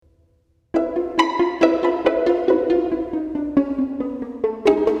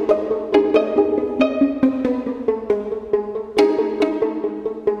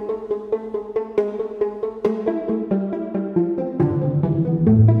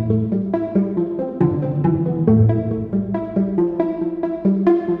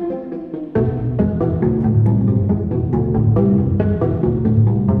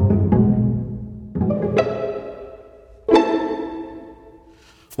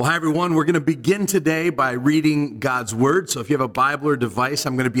Well, hi, everyone. We're going to begin today by reading God's Word. So if you have a Bible or device,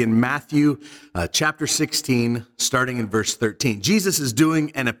 I'm going to be in Matthew chapter 16, starting in verse 13. Jesus is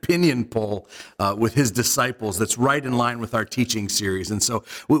doing an opinion poll with his disciples that's right in line with our teaching series. And so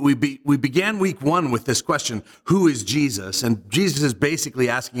we began week one with this question, who is Jesus? And Jesus is basically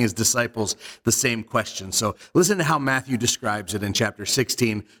asking his disciples the same question. So listen to how Matthew describes it in chapter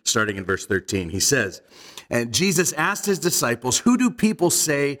 16, starting in verse 13. He says, and Jesus asked his disciples, who do people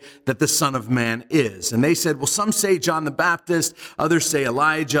say that the Son of Man is? And they said, well, some say John the Baptist, others say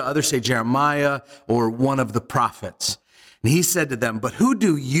Elijah, others say Jeremiah, or one of the prophets. And he said to them, but who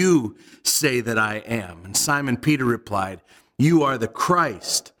do you say that I am? And Simon Peter replied, you are the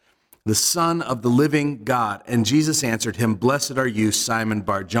Christ, the Son of the living God. And Jesus answered him, blessed are you, Simon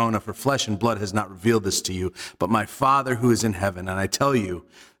Bar-Jonah, for flesh and blood has not revealed this to you, but my Father who is in heaven. And I tell you,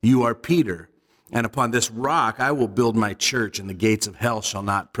 you are Peter. And upon this rock I will build my church, and the gates of hell shall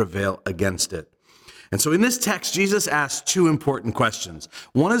not prevail against it. And so in this text, Jesus asks two important questions.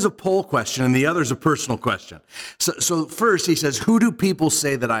 One is a poll question, and the other is a personal question. So first he says, who do people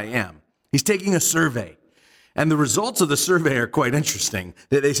say that I am? He's taking a survey. And the results of the survey are quite interesting.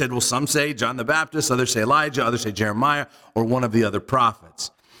 They said, well, some say John the Baptist, others say Elijah, others say Jeremiah, or one of the other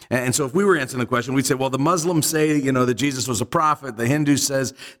prophets. And so if we were answering the question, we'd say, well, the Muslims say, that Jesus was a prophet. The Hindu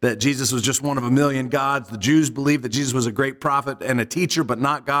says that Jesus was just one of a million gods. The Jews believe that Jesus was a great prophet and a teacher, but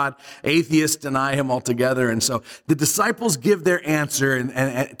not God. Atheists deny him altogether. And so the disciples give their answer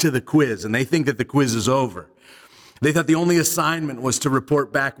to the quiz, and they think that the quiz is over. They thought the only assignment was to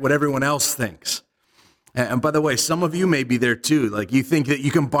report back what everyone else thinks. And by the way, some of you may be there too. Like you think that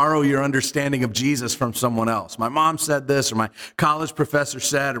you can borrow your understanding of Jesus from someone else. My mom said this, or my college professor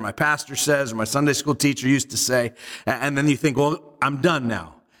said, or my pastor says, or my Sunday school teacher used to say. And then you think, well, I'm done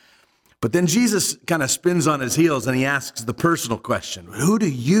now. But then Jesus kind of spins on his heels and he asks the personal question, who do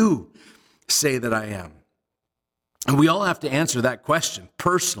you say that I am? And we all have to answer that question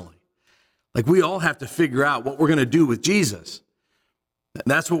personally. Like we all have to figure out what we're going to do with Jesus.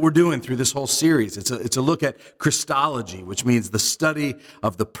 That's what we're doing through this whole series. It's a look at Christology, which means the study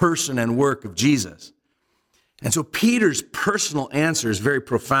of the person and work of Jesus. And so Peter's personal answer is very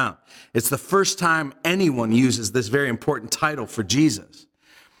profound. It's the first time anyone uses this very important title for Jesus.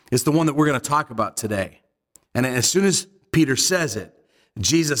 It's the one that we're going to talk about today. And as soon as Peter says it,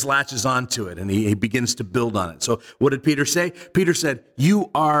 Jesus latches onto it and he begins to build on it. So what did Peter say? Peter said,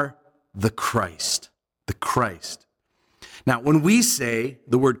 you are the Christ, the Christ. Now, when we say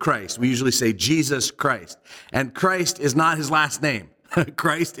the word Christ, we usually say Jesus Christ. And Christ is not his last name.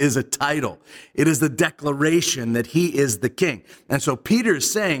 Christ is a title. It is the declaration that he is the king. And so Peter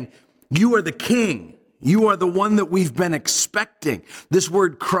is saying, you are the king. You are the one that we've been expecting. This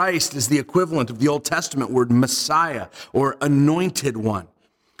word Christ is the equivalent of the Old Testament word Messiah or anointed one.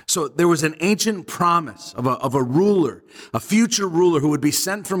 So there was an ancient promise of a ruler, a future ruler who would be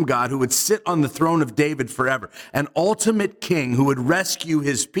sent from God, who would sit on the throne of David forever, an ultimate king who would rescue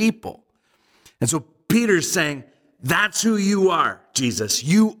his people. And so Peter's saying, that's who you are, Jesus.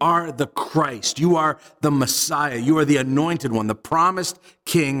 You are the Christ. You are the Messiah. You are the anointed one, the promised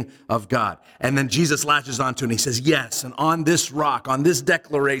king of God. And then Jesus latches onto it and he says, yes, and on this rock, on this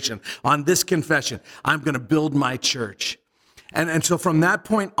declaration, on this confession, I'm going to build my church. And so from that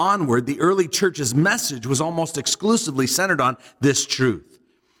point onward, the early church's message was almost exclusively centered on this truth.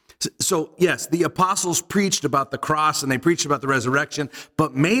 So yes, the apostles preached about the cross and they preached about the resurrection,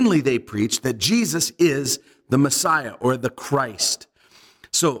 but mainly they preached that Jesus is the Messiah or the Christ.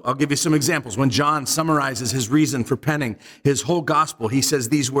 So I'll give you some examples. When John summarizes his reason for penning his whole gospel, he says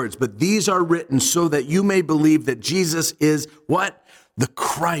these words, but these are written so that you may believe that Jesus is what? The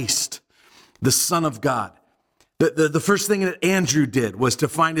Christ, the Son of God. The first thing that Andrew did was to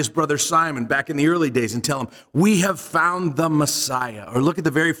find his brother Simon back in the early days and tell him, we have found the Messiah. Or look at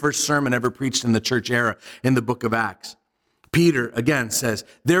the very first sermon ever preached in the church era in the book of Acts. Peter again says,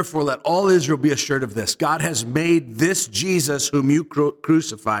 therefore let all Israel be assured of this. God has made this Jesus whom you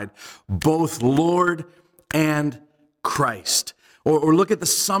crucified both Lord and Christ. Or look at the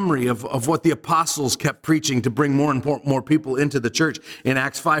summary of what the apostles kept preaching to bring more and more people into the church. In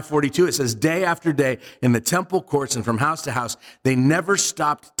Acts 5:42, it says, day after day in the temple courts and from house to house, they never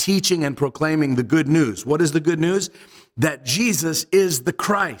stopped teaching and proclaiming the good news. What is the good news? That Jesus is the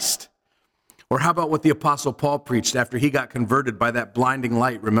Christ. Or how about what the apostle Paul preached after he got converted by that blinding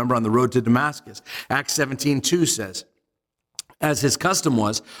light, remember, on the road to Damascus? Acts 17:2 says, as his custom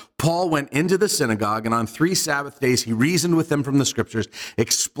was, Paul went into the synagogue, and on 3 Sabbath days he reasoned with them from the scriptures,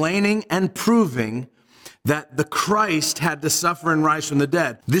 explaining and proving that the Christ had to suffer and rise from the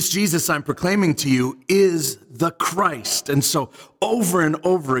dead. This Jesus I'm proclaiming to you is the Christ. And so over and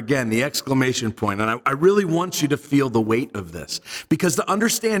over again, the exclamation point. And I really want you to feel the weight of this. Because to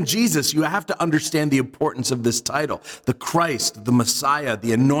understand Jesus, you have to understand the importance of this title. The Christ, the Messiah,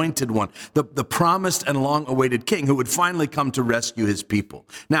 the Anointed One, the promised and long-awaited King who would finally come to rescue his people.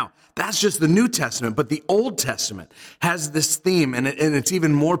 Now, that's just the New Testament, but the Old Testament has this theme, and it's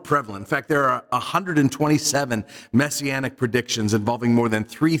even more prevalent. In fact, there are 127 messianic predictions involving more than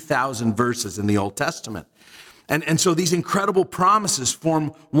 3,000 verses in the Old Testament. And so these incredible promises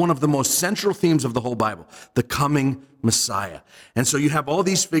form one of the most central themes of the whole Bible, the coming Messiah. And so you have all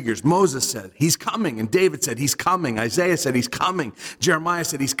these figures. Moses said, he's coming. And David said, he's coming. Isaiah said, he's coming. Jeremiah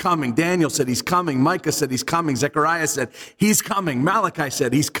said, he's coming. Daniel said, he's coming. Micah said, he's coming. Zechariah said, he's coming. Malachi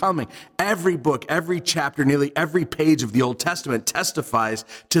said, he's coming. Every book, every chapter, nearly every page of the Old Testament testifies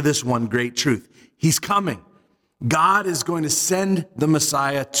to this one great truth. He's coming. God is going to send the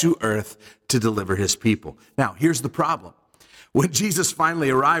Messiah to earth to deliver his people. Now, here's the problem. When Jesus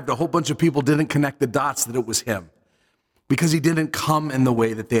finally arrived, a whole bunch of people didn't connect the dots that it was him because he didn't come in the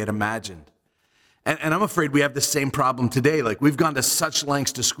way that they had imagined. And I'm afraid we have the same problem today. Like, we've gone to such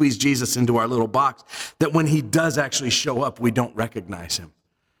lengths to squeeze Jesus into our little box that when he does actually show up, we don't recognize him.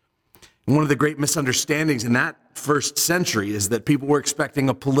 And one of the great misunderstandings in that first century is that people were expecting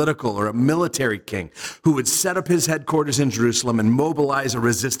a political or a military king who would set up his headquarters in Jerusalem and mobilize a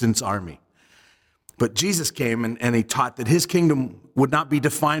resistance army. But Jesus came and he taught that his kingdom would not be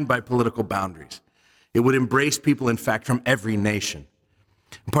defined by political boundaries. It would embrace people, in fact, from every nation.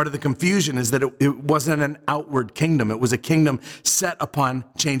 And part of the confusion is that it wasn't an outward kingdom. It was a kingdom set upon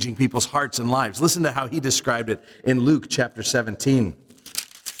changing people's hearts and lives. Listen to how he described it in Luke chapter 17.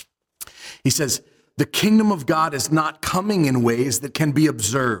 He says, the kingdom of God is not coming in ways that can be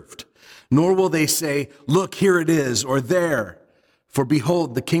observed, nor will they say, look, here it is, or there. For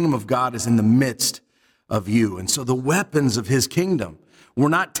behold, the kingdom of God is in the midst of you. And so the weapons of his kingdom were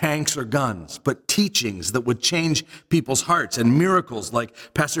not tanks or guns, but teachings that would change people's hearts and miracles like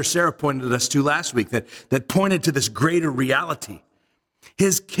Pastor Sarah pointed us to last week that pointed to this greater reality.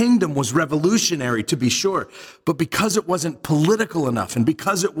 His kingdom was revolutionary, to be sure, but because it wasn't political enough and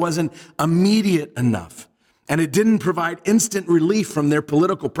because it wasn't immediate enough, and it didn't provide instant relief from their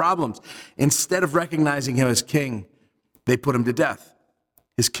political problems, instead of recognizing him as king, they put him to death.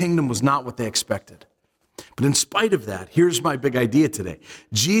 His kingdom was not what they expected. But in spite of that, here's my big idea today.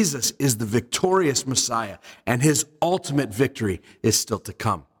 Jesus is the victorious Messiah, and his ultimate victory is still to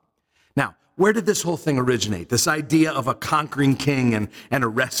come. Now, where did this whole thing originate? This idea of a conquering king and a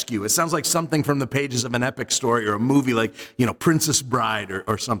rescue. It sounds like something from the pages of an epic story or a movie like, Princess Bride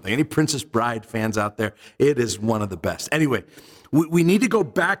or something. Any Princess Bride fans out there? It is one of the best. Anyway, we need to go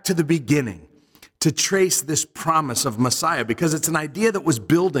back to the beginning to trace this promise of Messiah, because it's an idea that was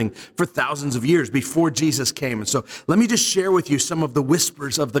building for thousands of years before Jesus came. And so let me just share with you some of the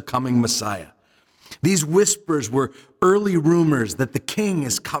whispers of the coming Messiah. These whispers were early rumors that the king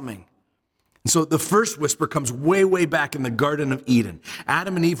is coming. And so the first whisper comes way, way back in the Garden of Eden.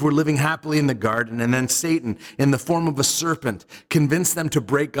 Adam and Eve were living happily in the garden, and then Satan, in the form of a serpent, convinced them to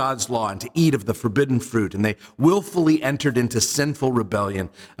break God's law and to eat of the forbidden fruit, and they willfully entered into sinful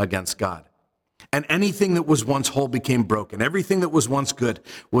rebellion against God. And anything that was once whole became broken. Everything that was once good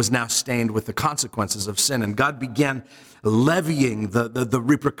was now stained with the consequences of sin. And God began levying the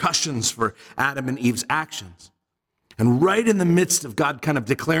repercussions for Adam and Eve's actions. And right in the midst of God kind of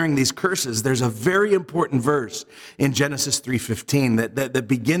declaring these curses, there's a very important verse in Genesis 3:15 that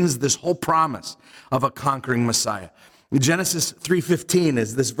begins this whole promise of a conquering Messiah. Genesis 3:15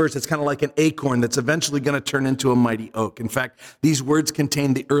 is this verse. It's kind of like an acorn that's eventually going to turn into a mighty oak. In fact, these words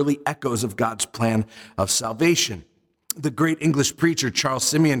contain the early echoes of God's plan of salvation. The great English preacher Charles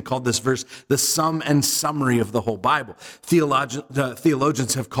Simeon called this verse the sum and summary of the whole Bible.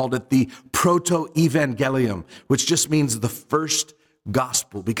 Theologians have called it the protoevangelium, which just means the first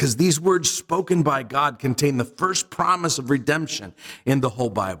gospel, because these words spoken by God contain the first promise of redemption in the whole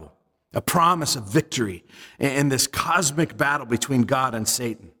Bible. A promise of victory in this cosmic battle between God and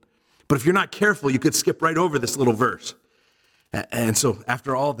Satan. But if you're not careful, you could skip right over this little verse. And so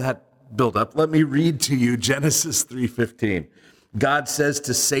after all that build up, let me read to you Genesis 3:15. God says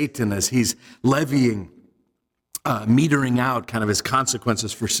to Satan as he's levying, metering out kind of his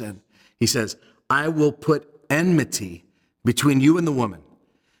consequences for sin. He says, I will put enmity between you and the woman,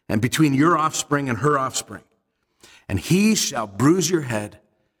 and between your offspring and her offspring. And he shall bruise your head,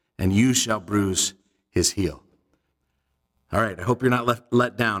 and you shall bruise his heel. All right, I hope you're not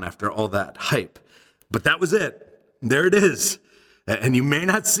let down after all that hype. But that was it. There it is. And you may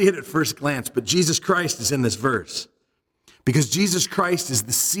not see it at first glance, but Jesus Christ is in this verse. Because Jesus Christ is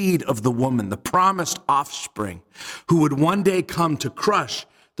the seed of the woman, the promised offspring, who would one day come to crush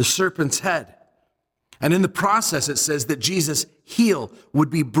the serpent's head. And in the process, it says that Jesus' heel would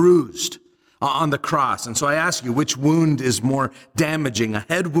be bruised on the cross. And so I ask you, which wound is more damaging, a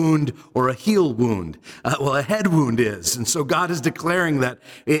head wound or a heel wound? Well, a head wound is. And so God is declaring that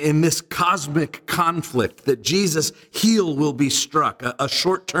in this cosmic conflict, that Jesus' heel will be struck, a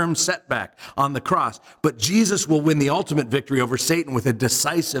short-term setback on the cross. But Jesus will win the ultimate victory over Satan with a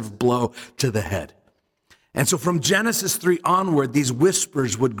decisive blow to the head. And so from Genesis 3 onward, these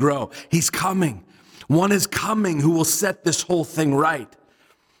whispers would grow. He's coming. One is coming who will set this whole thing right.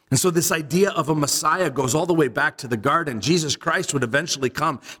 And so this idea of a Messiah goes all the way back to the garden. Jesus Christ would eventually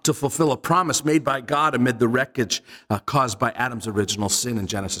come to fulfill a promise made by God amid the wreckage caused by Adam's original sin in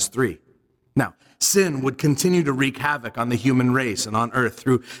Genesis 3. Now, sin would continue to wreak havoc on the human race and on earth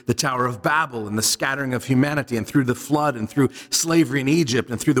through the Tower of Babel and the scattering of humanity, and through the flood and through slavery in Egypt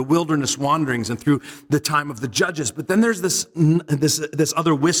and through the wilderness wanderings and through the time of the judges. But then there's this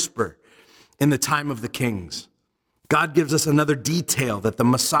other whisper in the time of the kings. God gives us another detail that the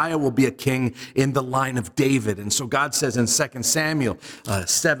Messiah will be a king in the line of David. And so God says in 2 Samuel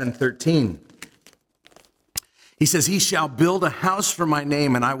 7:13, he says, he shall build a house for my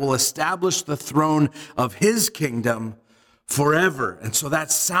name, and I will establish the throne of his kingdom forever. And so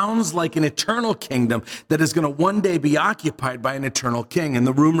that sounds like an eternal kingdom that is going to one day be occupied by an eternal king. And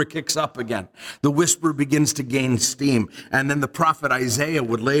the rumor kicks up again. The whisper begins to gain steam. And then the prophet Isaiah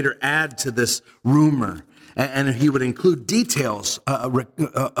would later add to this rumor. And he would include details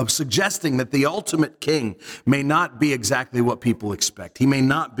of suggesting that the ultimate king may not be exactly what people expect. He may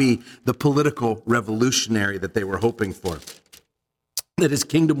not be the political revolutionary that they were hoping for. That his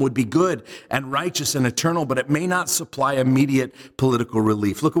kingdom would be good and righteous and eternal, but it may not supply immediate political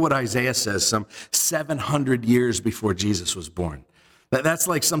relief. Look at what Isaiah says some 700 years before Jesus was born. That's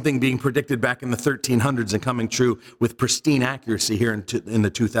like something being predicted back in the 1300s and coming true with pristine accuracy here in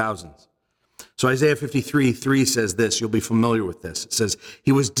the 2000s. So Isaiah 53:3 says this, you'll be familiar with this. It says,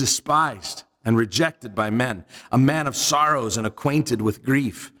 he was despised and rejected by men, a man of sorrows and acquainted with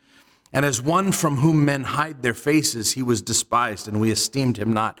grief. And as one from whom men hide their faces, he was despised, and we esteemed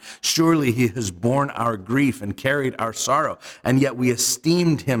him not. Surely he has borne our grief and carried our sorrow, and yet we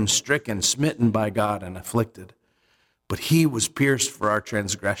esteemed him stricken, smitten by God, and afflicted. But he was pierced for our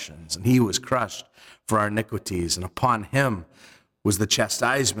transgressions, and he was crushed for our iniquities, and upon him was the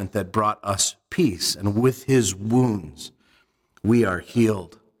chastisement that brought us peace, and with his wounds we are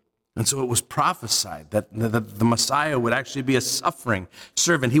healed. And so it was prophesied that the Messiah would actually be a suffering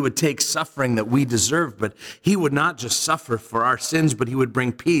servant. He would take suffering that we deserve, but he would not just suffer for our sins, but he would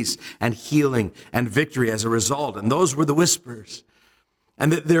bring peace and healing and victory as a result. And those were the whispers.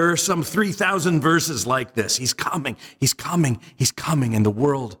 And there are some 3,000 verses like this. He's coming, he's coming, he's coming, and the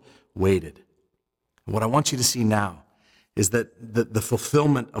world waited. What I want you to see now is that the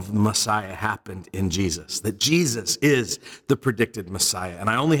fulfillment of the Messiah happened in Jesus, that Jesus is the predicted Messiah. And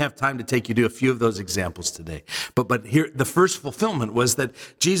I only have time to take you to a few of those examples today. But here, the first fulfillment was that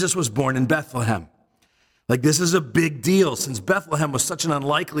Jesus was born in Bethlehem. Like, this is a big deal, since Bethlehem was such an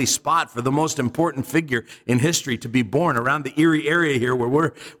unlikely spot for the most important figure in history to be born around the Erie area here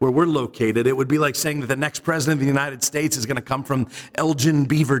where we're located. It would be like saying that the next president of the United States is going to come from Elgin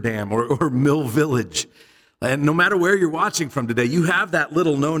Beaver Dam or Mill Village. And no matter where you're watching from today, you have that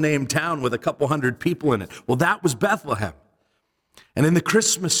little no-name town with a couple hundred people in it. Well, that was Bethlehem. And in the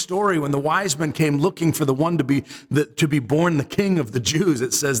Christmas story, when the wise men came looking for the one to be born the king of the Jews,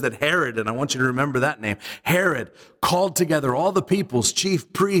 it says that Herod, and I want you to remember that name, Herod called together all the people's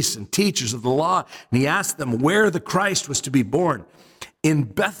chief priests and teachers of the law, and he asked them where the Christ was to be born. In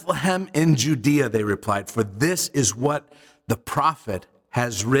Bethlehem in Judea, they replied, for this is what the prophet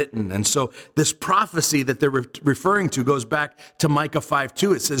has written. And so this prophecy that they're referring to goes back to Micah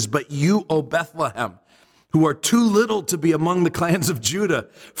 5:2. It says, but you, O Bethlehem, who are too little to be among the clans of Judah,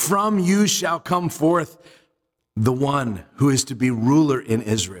 from you shall come forth the one who is to be ruler in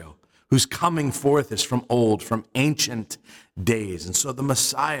Israel, whose coming forth is from old, from ancient days. And so the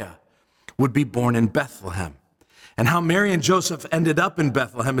Messiah would be born in Bethlehem. And how Mary and Joseph ended up in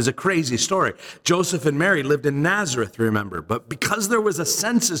Bethlehem is a crazy story. Joseph and Mary lived in Nazareth, remember, but because there was a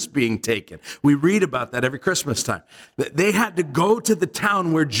census being taken, we read about that every Christmas time, they had to go to the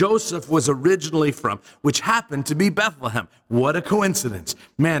town where Joseph was originally from, which happened to be Bethlehem. What a coincidence.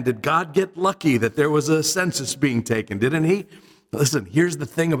 Man, did God get lucky that there was a census being taken, didn't he? Listen, here's the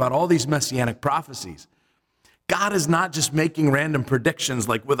thing about all these messianic prophecies. God is not just making random predictions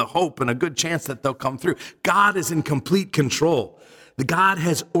like with a hope and a good chance that they'll come through. God is in complete control. God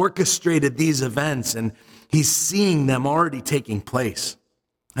has orchestrated these events, and He's seeing them already taking place.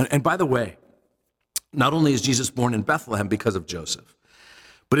 And by the way, not only is Jesus born in Bethlehem because of Joseph,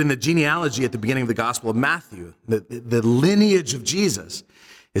 but in the genealogy at the beginning of the Gospel of Matthew, the lineage of Jesus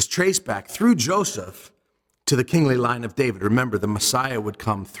is traced back through Joseph to the kingly line of David. Remember, the Messiah would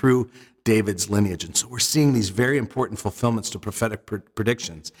come through David's lineage. And so we're seeing these very important fulfillments to prophetic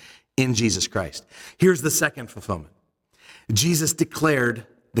predictions in Jesus Christ. Here's the second fulfillment. Jesus declared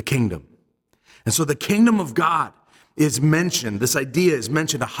the kingdom. And so the kingdom of God is mentioned, this idea is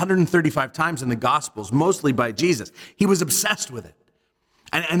mentioned 135 times in the Gospels, mostly by Jesus. He was obsessed with it.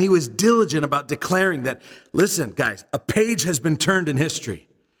 And he was diligent about declaring that, listen, guys, a page has been turned in history.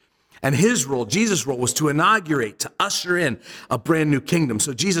 And his role, Jesus' role, was to inaugurate, to usher in a brand new kingdom.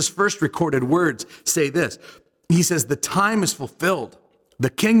 So Jesus' first recorded words say this. He says, the time is fulfilled. The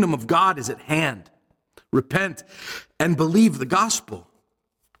kingdom of God is at hand. Repent and believe the gospel.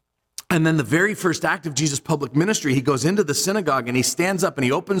 And then the very first act of Jesus' public ministry, he goes into the synagogue and he stands up and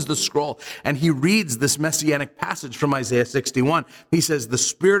he opens the scroll and he reads this messianic passage from Isaiah 61. He says, the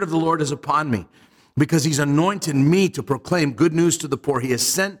Spirit of the Lord is upon me because he's anointed me to proclaim good news to the poor. He has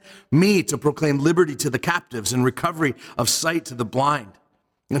sent me to proclaim liberty to the captives and recovery of sight to the blind,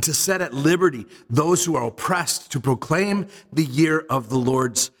 and to set at liberty those who are oppressed, to proclaim the year of the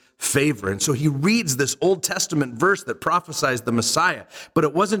Lord's favor. And so he reads this Old Testament verse that prophesies the Messiah. But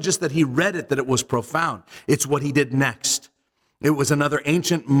it wasn't just that he read it, that it was profound. It's what he did next. It was another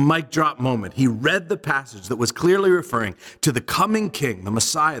ancient mic drop moment. He read the passage that was clearly referring to the coming king, the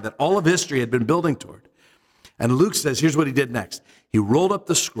Messiah, that all of history had been building toward. And Luke says, here's what he did next. He rolled up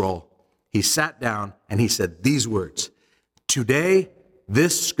the scroll, he sat down, and he said these words, today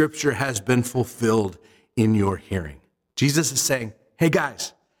this scripture has been fulfilled in your hearing. Jesus is saying, hey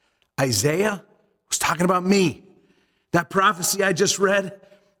guys, Isaiah was talking about me. That prophecy I just read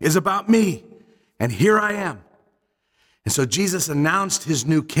is about me. And here I am. And so Jesus announced his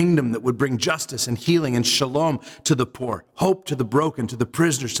new kingdom that would bring justice and healing and shalom to the poor, hope to the broken, to the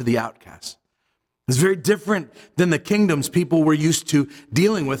prisoners, to the outcasts. It's very different than the kingdoms people were used to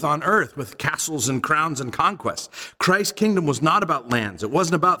dealing with on earth, with castles and crowns and conquests. Christ's kingdom was not about lands. It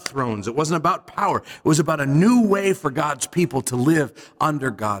wasn't about thrones. It wasn't about power. It was about a new way for God's people to live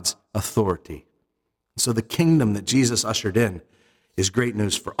under God's authority. So the kingdom that Jesus ushered in is great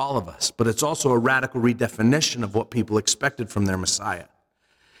news for all of us, but it's also a radical redefinition of what people expected from their Messiah.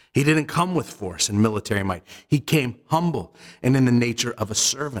 He didn't come with force and military might. He came humble and in the nature of a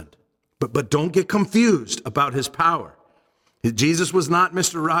servant. But don't get confused about his power. Jesus was not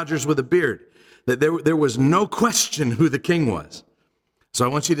Mr. Rogers with a beard. There was no question who the king was. So I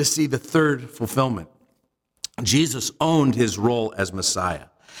want you to see the third fulfillment. Jesus owned his role as Messiah.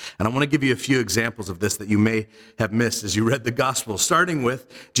 And I want to give you a few examples of this that you may have missed as you read the gospel, starting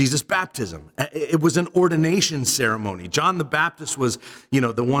with Jesus' baptism. It was an ordination ceremony. John the Baptist was,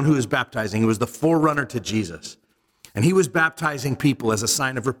 the one who was baptizing. He was the forerunner to Jesus. And he was baptizing people as a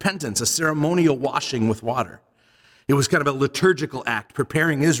sign of repentance, a ceremonial washing with water. It was kind of a liturgical act,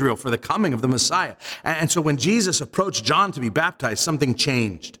 preparing Israel for the coming of the Messiah. And so when Jesus approached John to be baptized, something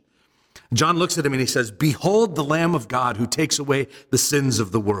changed. John looks at him and he says, behold the Lamb of God who takes away the sins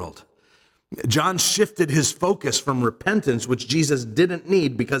of the world. John shifted his focus from repentance, which Jesus didn't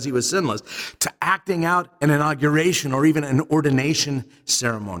need because he was sinless, to acting out an inauguration or even an ordination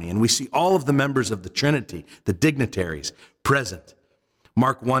ceremony. And we see all of the members of the Trinity, the dignitaries, present.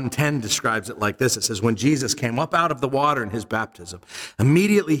 Mark 1:10 describes it like this. It says, when Jesus came up out of the water in his baptism,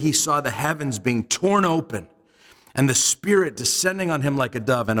 immediately he saw the heavens being torn open and the Spirit descending on him like a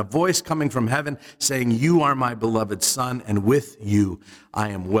dove, and a voice coming from heaven saying, you are my beloved Son, and with you I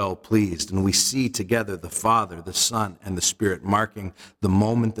am well pleased. And we see together the Father, the Son, and the Spirit marking the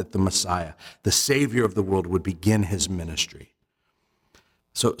moment that the Messiah, the Savior of the world, would begin his ministry.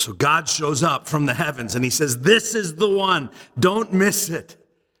 So God shows up from the heavens and he says, this is the one, don't miss it.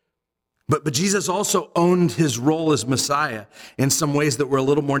 But Jesus also owned his role as Messiah in some ways that were a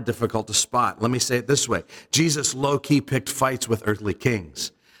little more difficult to spot. Let me say it this way. Jesus low-key picked fights with earthly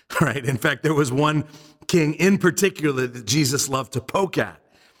kings, right? In fact, there was one king in particular that Jesus loved to poke at.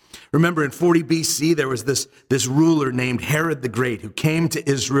 Remember in 40 BC, there was this ruler named Herod the Great who came to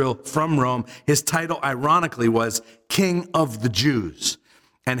Israel from Rome. His title, ironically, was King of the Jews.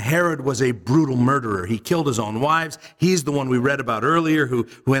 And Herod was a brutal murderer. He killed his own wives. He's the one we read about earlier who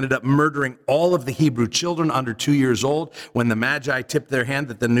ended up murdering all of the Hebrew children under 2 years old when the Magi tipped their hand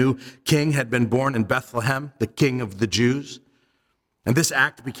that the new king had been born in Bethlehem, the King of the Jews. And this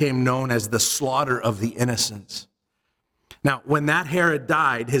act became known as the slaughter of the innocents. Now, when that Herod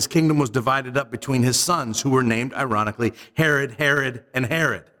died, his kingdom was divided up between his sons who were named, ironically, Herod, and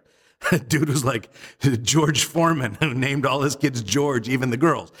Herod. Dude was like George Foreman, who named all his kids George, even the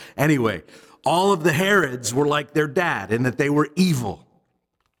girls. Anyway, all of the Herods were like their dad in that they were evil.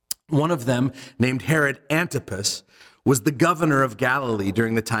 One of them, named Herod Antipas, was the governor of Galilee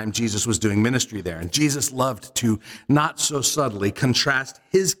during the time Jesus was doing ministry there. And Jesus loved to, not so subtly, contrast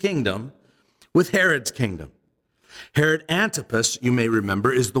his kingdom with Herod's kingdom. Herod Antipas, you may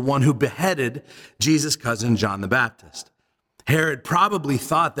remember, is the one who beheaded Jesus' cousin John the Baptist. Herod probably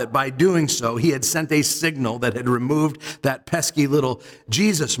thought that by doing so, he had sent a signal that had removed that pesky little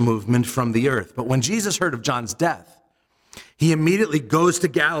Jesus movement from the earth. But when Jesus heard of John's death, he immediately goes to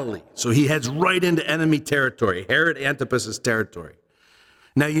Galilee. So he heads right into enemy territory, Herod Antipas's territory.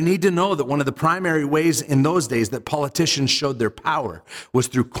 Now, you need to know that one of the primary ways in those days that politicians showed their power was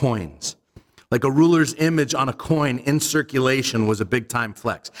through coins. Like a ruler's image on a coin in circulation was a big-time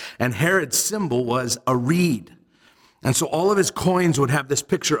flex. And Herod's symbol was a reed. And so all of his coins would have this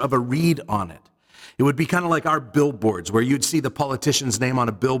picture of a reed on it. It would be kind of like our billboards, where you'd see the politician's name on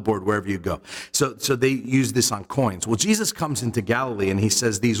a billboard wherever you go. So they use this on coins. Well, Jesus comes into Galilee and he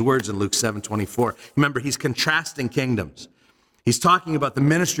says these words in Luke 7:24. Remember, he's contrasting kingdoms. He's talking about the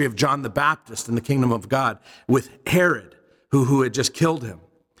ministry of John the Baptist in the kingdom of God with Herod, who had just killed him.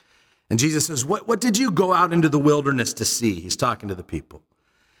 And Jesus says, what did you go out into the wilderness to see? He's talking to the people.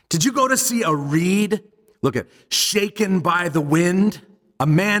 Did you go to see a reed? Look at, shaken by the wind, a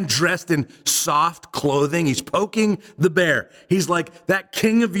man dressed in soft clothing. He's poking the bear. He's like that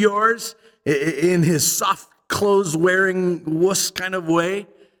king of yours in his soft clothes wearing wuss kind of way.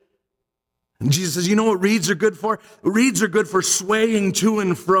 And Jesus says, you know what reeds are good for? Reeds are good for swaying to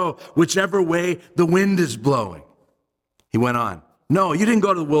and fro, whichever way the wind is blowing. He went on. No, you didn't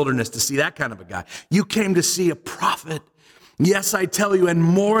go to the wilderness to see that kind of a guy. You came to see a prophet. Yes, I tell you, and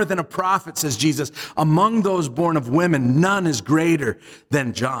more than a prophet, says Jesus. Among those born of women, none is greater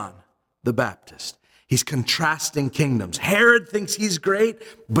than John the Baptist. He's contrasting kingdoms. Herod thinks he's great,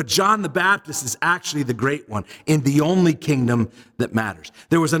 but John the Baptist is actually the great one in the only kingdom that matters.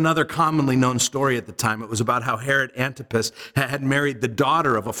 There was another commonly known story at the time. It was about how Herod Antipas had married the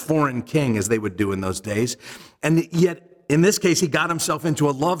daughter of a foreign king, as they would do in those days. And yet, in this case, he got himself into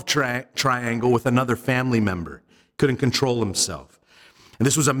a love triangle with another family member. Couldn't control himself. And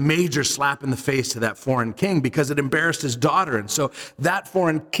this was a major slap in the face to that foreign king because it embarrassed his daughter. And so that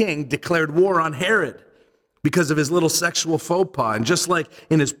foreign king declared war on Herod because of his little sexual faux pas. And just like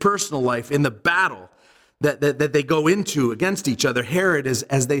in his personal life, in the battle that they go into against each other, Herod is,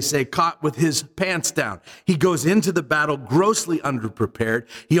 as they say, caught with his pants down. He goes into the battle grossly underprepared.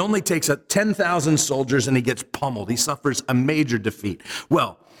 He only takes 10,000 soldiers and he gets pummeled. He suffers a major defeat.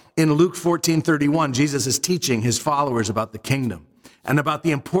 Well, in Luke 14:31, Jesus is teaching his followers about the kingdom and about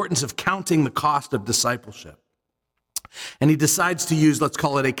the importance of counting the cost of discipleship. And he decides to use, let's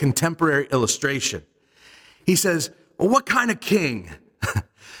call it a contemporary illustration. He says, well, what kind of king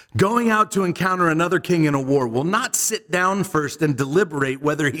going out to encounter another king in a war will not sit down first and deliberate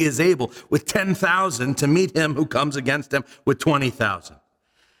whether he is able with 10,000 to meet him who comes against him with 20,000?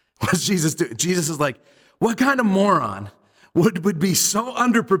 What's Jesus do? Jesus is like, what kind of moron would be so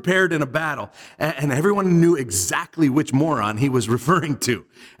underprepared in a battle? And everyone knew exactly which moron he was referring to.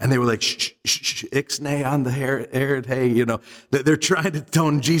 And they were like, shh, ixnay on the Herod, hey, you know. They're trying to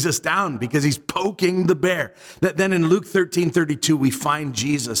tone Jesus down because he's poking the bear. Then in Luke 13:32, we find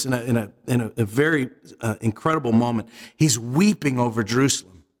Jesus in a very incredible moment. He's weeping over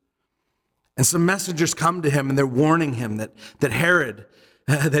Jerusalem. And some messengers come to him and they're warning him that Herod,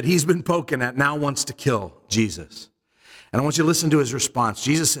 that he's been poking at, now wants to kill Jesus. And I want you to listen to his response.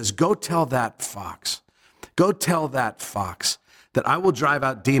 Jesus says, go tell that fox that I will drive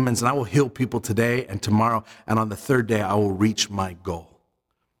out demons and I will heal people today and tomorrow, and on the third day I will reach my goal.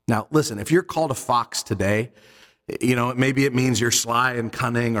 Now, listen, if you're called a fox today, you know, maybe it means you're sly and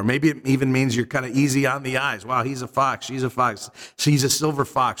cunning, or maybe it even means you're kind of easy on the eyes. Wow, he's a fox, she's a fox, she's a silver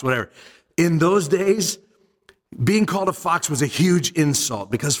fox, whatever. In those days, being called a fox was a huge insult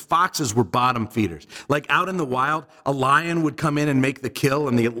because foxes were bottom feeders. Like out in the wild, a lion would come in and make the kill,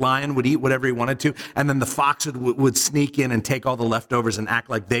 and the lion would eat whatever he wanted to, and then the fox would sneak in and take all the leftovers and act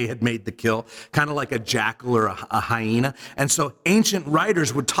like they had made the kill, kind of like a jackal or a hyena. And so ancient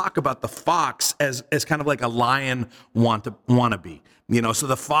writers would talk about the fox as kind of like a lion wannabe. You know, so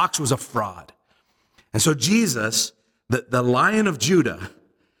the fox was a fraud. And so Jesus, the Lion of Judah,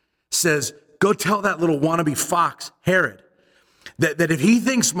 says, go tell that little wannabe fox, Herod, that if he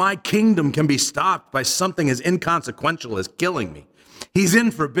thinks my kingdom can be stopped by something as inconsequential as killing me, he's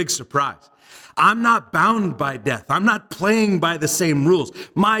in for a big surprise. I'm not bound by death. I'm not playing by the same rules.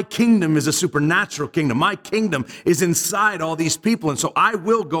 My kingdom is a supernatural kingdom. My kingdom is inside all these people. And so I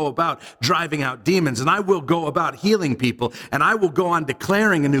will go about driving out demons, and I will go about healing people, and I will go on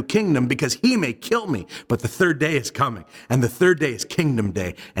declaring a new kingdom, because he may kill me, but the third day is coming, and the third day is kingdom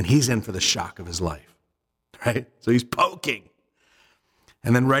day, and he's in for the shock of his life, right? So he's poking.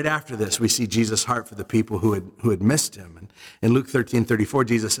 And then right after this, we see Jesus' heart for the people who had missed him. And in Luke 13:34,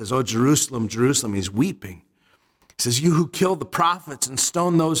 Jesus says, "Oh, Jerusalem, Jerusalem," he's weeping. He says, "You who killed the prophets and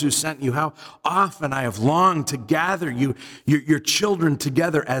stoned those who sent you, how often I have longed to gather your children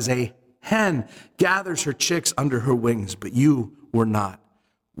together as a hen gathers her chicks under her wings, but you were not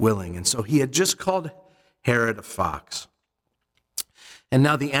willing." And so he had just called Herod a fox. And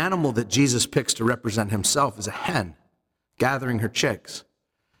now the animal that Jesus picks to represent himself is a hen gathering her chicks.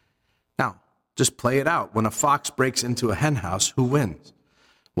 Now, just play it out. When a fox breaks into a hen house, who wins?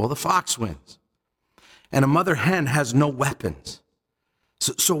 Well, the fox wins. And a mother hen has no weapons.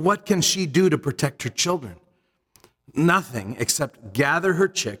 So what can she do to protect her children? Nothing except gather her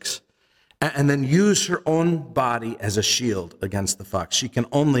chicks and then use her own body as a shield against the fox. She can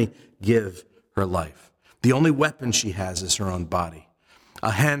only give her life. The only weapon she has is her own body.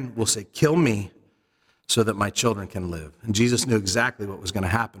 A hen will say, "Kill me so that my children can live." And Jesus knew exactly what was going to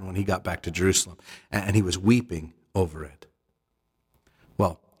happen when he got back to Jerusalem, and he was weeping over it.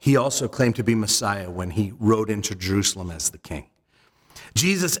 Well, he also claimed to be Messiah when he rode into Jerusalem as the king.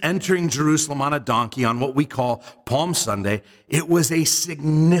 Jesus entering Jerusalem on a donkey on what we call Palm Sunday, it was a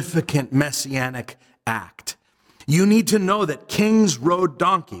significant messianic act. You need to know that kings rode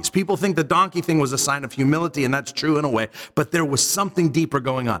donkeys. People think the donkey thing was a sign of humility, and that's true in a way, but there was something deeper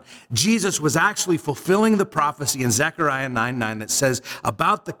going on. Jesus was actually fulfilling the prophecy in Zechariah 9:9 that says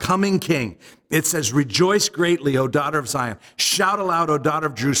about the coming king. It says, "Rejoice greatly, O daughter of Zion. Shout aloud, O daughter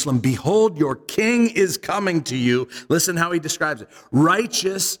of Jerusalem. Behold, your king is coming to you." Listen how he describes it.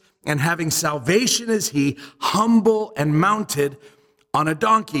 "Righteous and having salvation is he, humble and mounted on a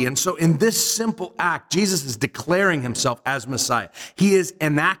donkey." And so in this simple act, Jesus is declaring himself as Messiah. He is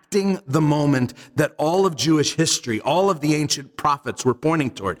enacting the moment that all of Jewish history, all of the ancient prophets were pointing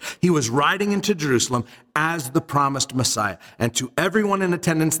toward. He was riding into Jerusalem as the promised Messiah. And to everyone in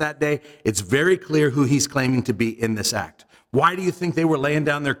attendance that day, it's very clear who he's claiming to be in this act. Why do you think they were laying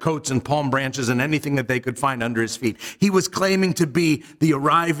down their coats and palm branches and anything that they could find under his feet? He was claiming to be the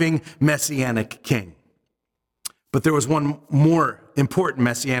arriving messianic king. But there was one more important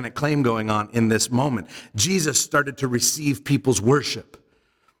messianic claim going on in this moment. Jesus started to receive people's worship.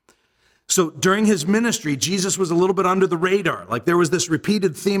 So during his ministry, Jesus was a little bit under the radar. Like there was this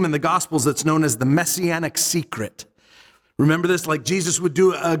repeated theme in the Gospels that's known as the messianic secret. Remember this? Like Jesus would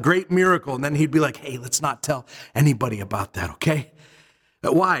do a great miracle and then he'd be like, "Hey, let's not tell anybody about that, okay?"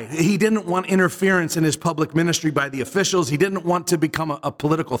 Why? He didn't want interference in his public ministry by the officials. He didn't want to become a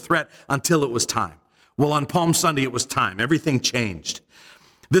political threat until it was time. Well, on Palm Sunday, it was time. Everything changed.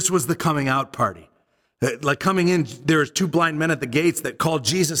 This was the coming out party. Like coming in, there was two blind men at the gates that called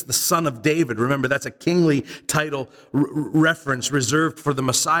Jesus the Son of David. Remember, that's a kingly title reference reserved for the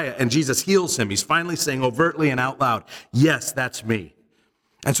Messiah. And Jesus heals him. He's finally saying overtly and out loud, "Yes, that's me."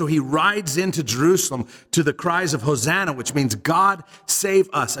 And so he rides into Jerusalem to the cries of Hosanna, which means God save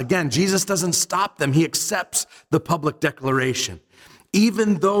us. Again, Jesus doesn't stop them. He accepts the public declaration.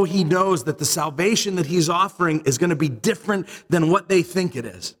 Even though he knows that the salvation that he's offering is going to be different than what they think it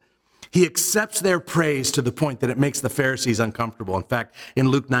is. He accepts their praise to the point that it makes the Pharisees uncomfortable. In fact, in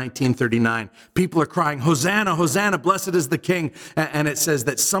Luke 19:39, people are crying, "Hosanna, Hosanna, blessed is the King." And it says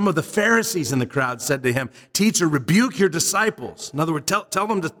that some of the Pharisees in the crowd said to him, "Teacher, rebuke your disciples." In other words, tell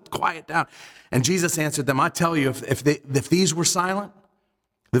them to quiet down. And Jesus answered them, "I tell you, if these were silent,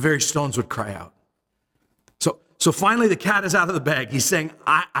 the very stones would cry out." So finally, the cat is out of the bag. He's saying,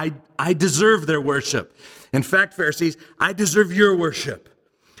 I deserve their worship. In fact, Pharisees, I deserve your worship.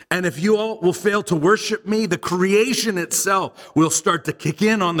 And if you all will fail to worship me, the creation itself will start to kick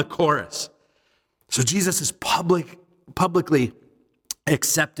in on the chorus. So Jesus is publicly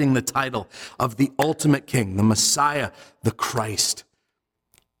accepting the title of the ultimate king, the Messiah, the Christ.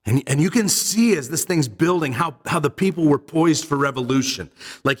 And you can see as this thing's building how the people were poised for revolution.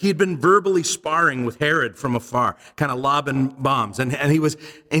 Like he'd been verbally sparring with Herod from afar, kind of lobbing bombs. And he was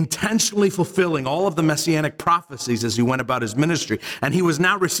intentionally fulfilling all of the messianic prophecies as he went about his ministry. And he was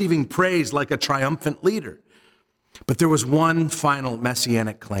now receiving praise like a triumphant leader. But there was one final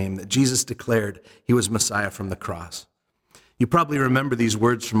messianic claim that Jesus declared he was Messiah from the cross. You probably remember these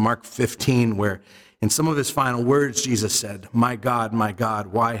words from Mark 15 where in some of his final words, Jesus said, my God,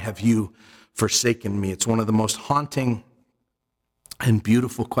 why have you forsaken me?" It's one of the most haunting and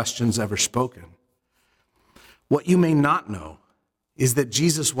beautiful questions ever spoken. What you may not know is that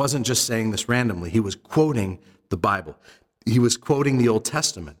Jesus wasn't just saying this randomly. He was quoting the Bible. He was quoting the Old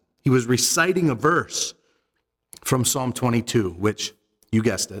Testament. He was reciting a verse from Psalm 22, which, you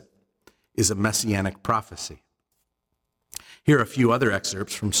guessed it, is a messianic prophecy. Here are a few other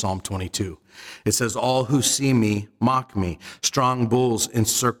excerpts from Psalm 22. It says, "All who see me mock me. Strong bulls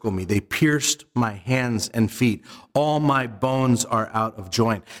encircle me. They pierced my hands and feet. All my bones are out of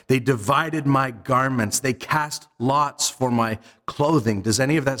joint. They divided my garments. They cast lots for my clothing." Does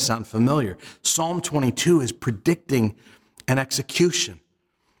any of that sound familiar? Psalm 22 is predicting an execution.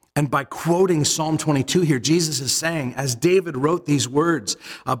 And by quoting Psalm 22 here, Jesus is saying, as David wrote these words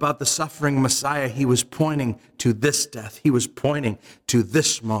about the suffering Messiah, he was pointing to this death. He was pointing to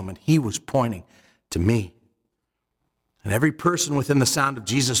this moment. He was pointing to me. And every person within the sound of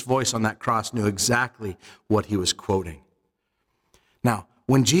Jesus' voice on that cross knew exactly what he was quoting. Now,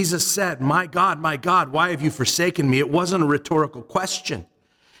 when Jesus said, my God, why have you forsaken me?" It wasn't a rhetorical question.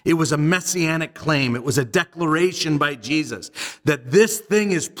 It was a messianic claim. It was a declaration by Jesus that this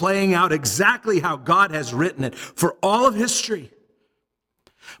thing is playing out exactly how God has written it for all of history.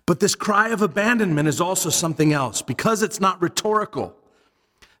 But this cry of abandonment is also something else. Because it's not rhetorical,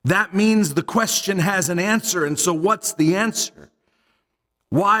 that means the question has an answer. And so what's the answer?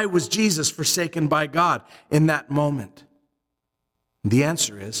 Why was Jesus forsaken by God in that moment? The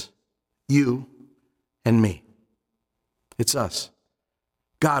answer is you and me. It's us.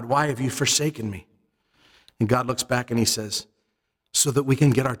 God, why have you forsaken me? And God looks back and he says, so that we can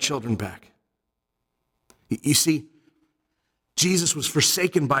get our children back. You see, Jesus was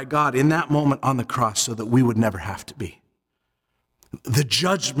forsaken by God in that moment on the cross so that we would never have to be. The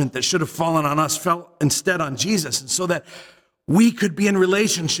judgment that should have fallen on us fell instead on Jesus, and so that we could be in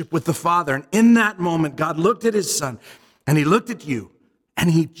relationship with the Father. And in that moment, God looked at his Son, and he looked at you, and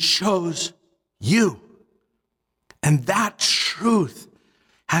he chose you. And that truth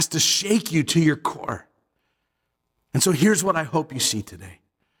has to shake you to your core. And so here's what I hope you see today.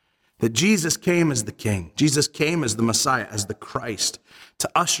 That Jesus came as the King. Jesus came as the Messiah, as the Christ, to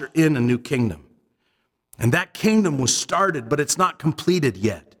usher in a new kingdom. And that kingdom was started, but it's not completed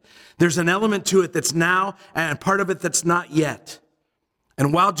yet. There's an element to it that's now, and part of it that's not yet.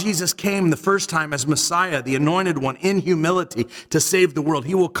 And while Jesus came the first time as Messiah, the anointed one, in humility to save the world,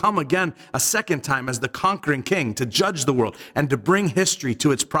 he will come again a second time as the conquering king to judge the world and to bring history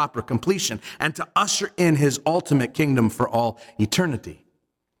to its proper completion and to usher in his ultimate kingdom for all eternity.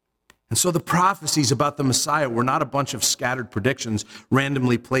 And so the prophecies about the Messiah were not a bunch of scattered predictions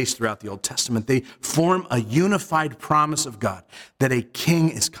randomly placed throughout the Old Testament. They form a unified promise of God that a king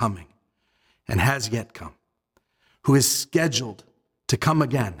is coming and has yet come, who is scheduled to come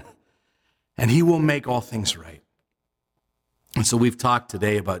again, and he will make all things right. And so we've talked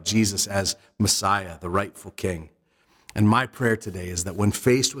today about Jesus as Messiah, the rightful king. And my prayer today is that when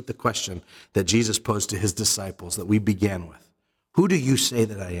faced with the question that Jesus posed to his disciples that we began with, who do you say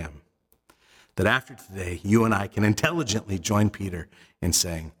that I am? That after today, you and I can intelligently join Peter in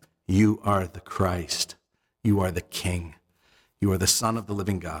saying, you are the Christ, you are the King, you are the Son of the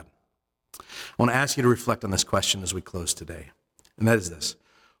living God. I want to ask you to reflect on this question as we close today. And that is this: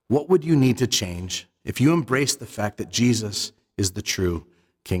 what would you need to change if you embrace the fact that Jesus is the true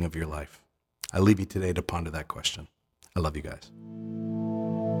King of your life? I leave you today to ponder that question. I love you guys.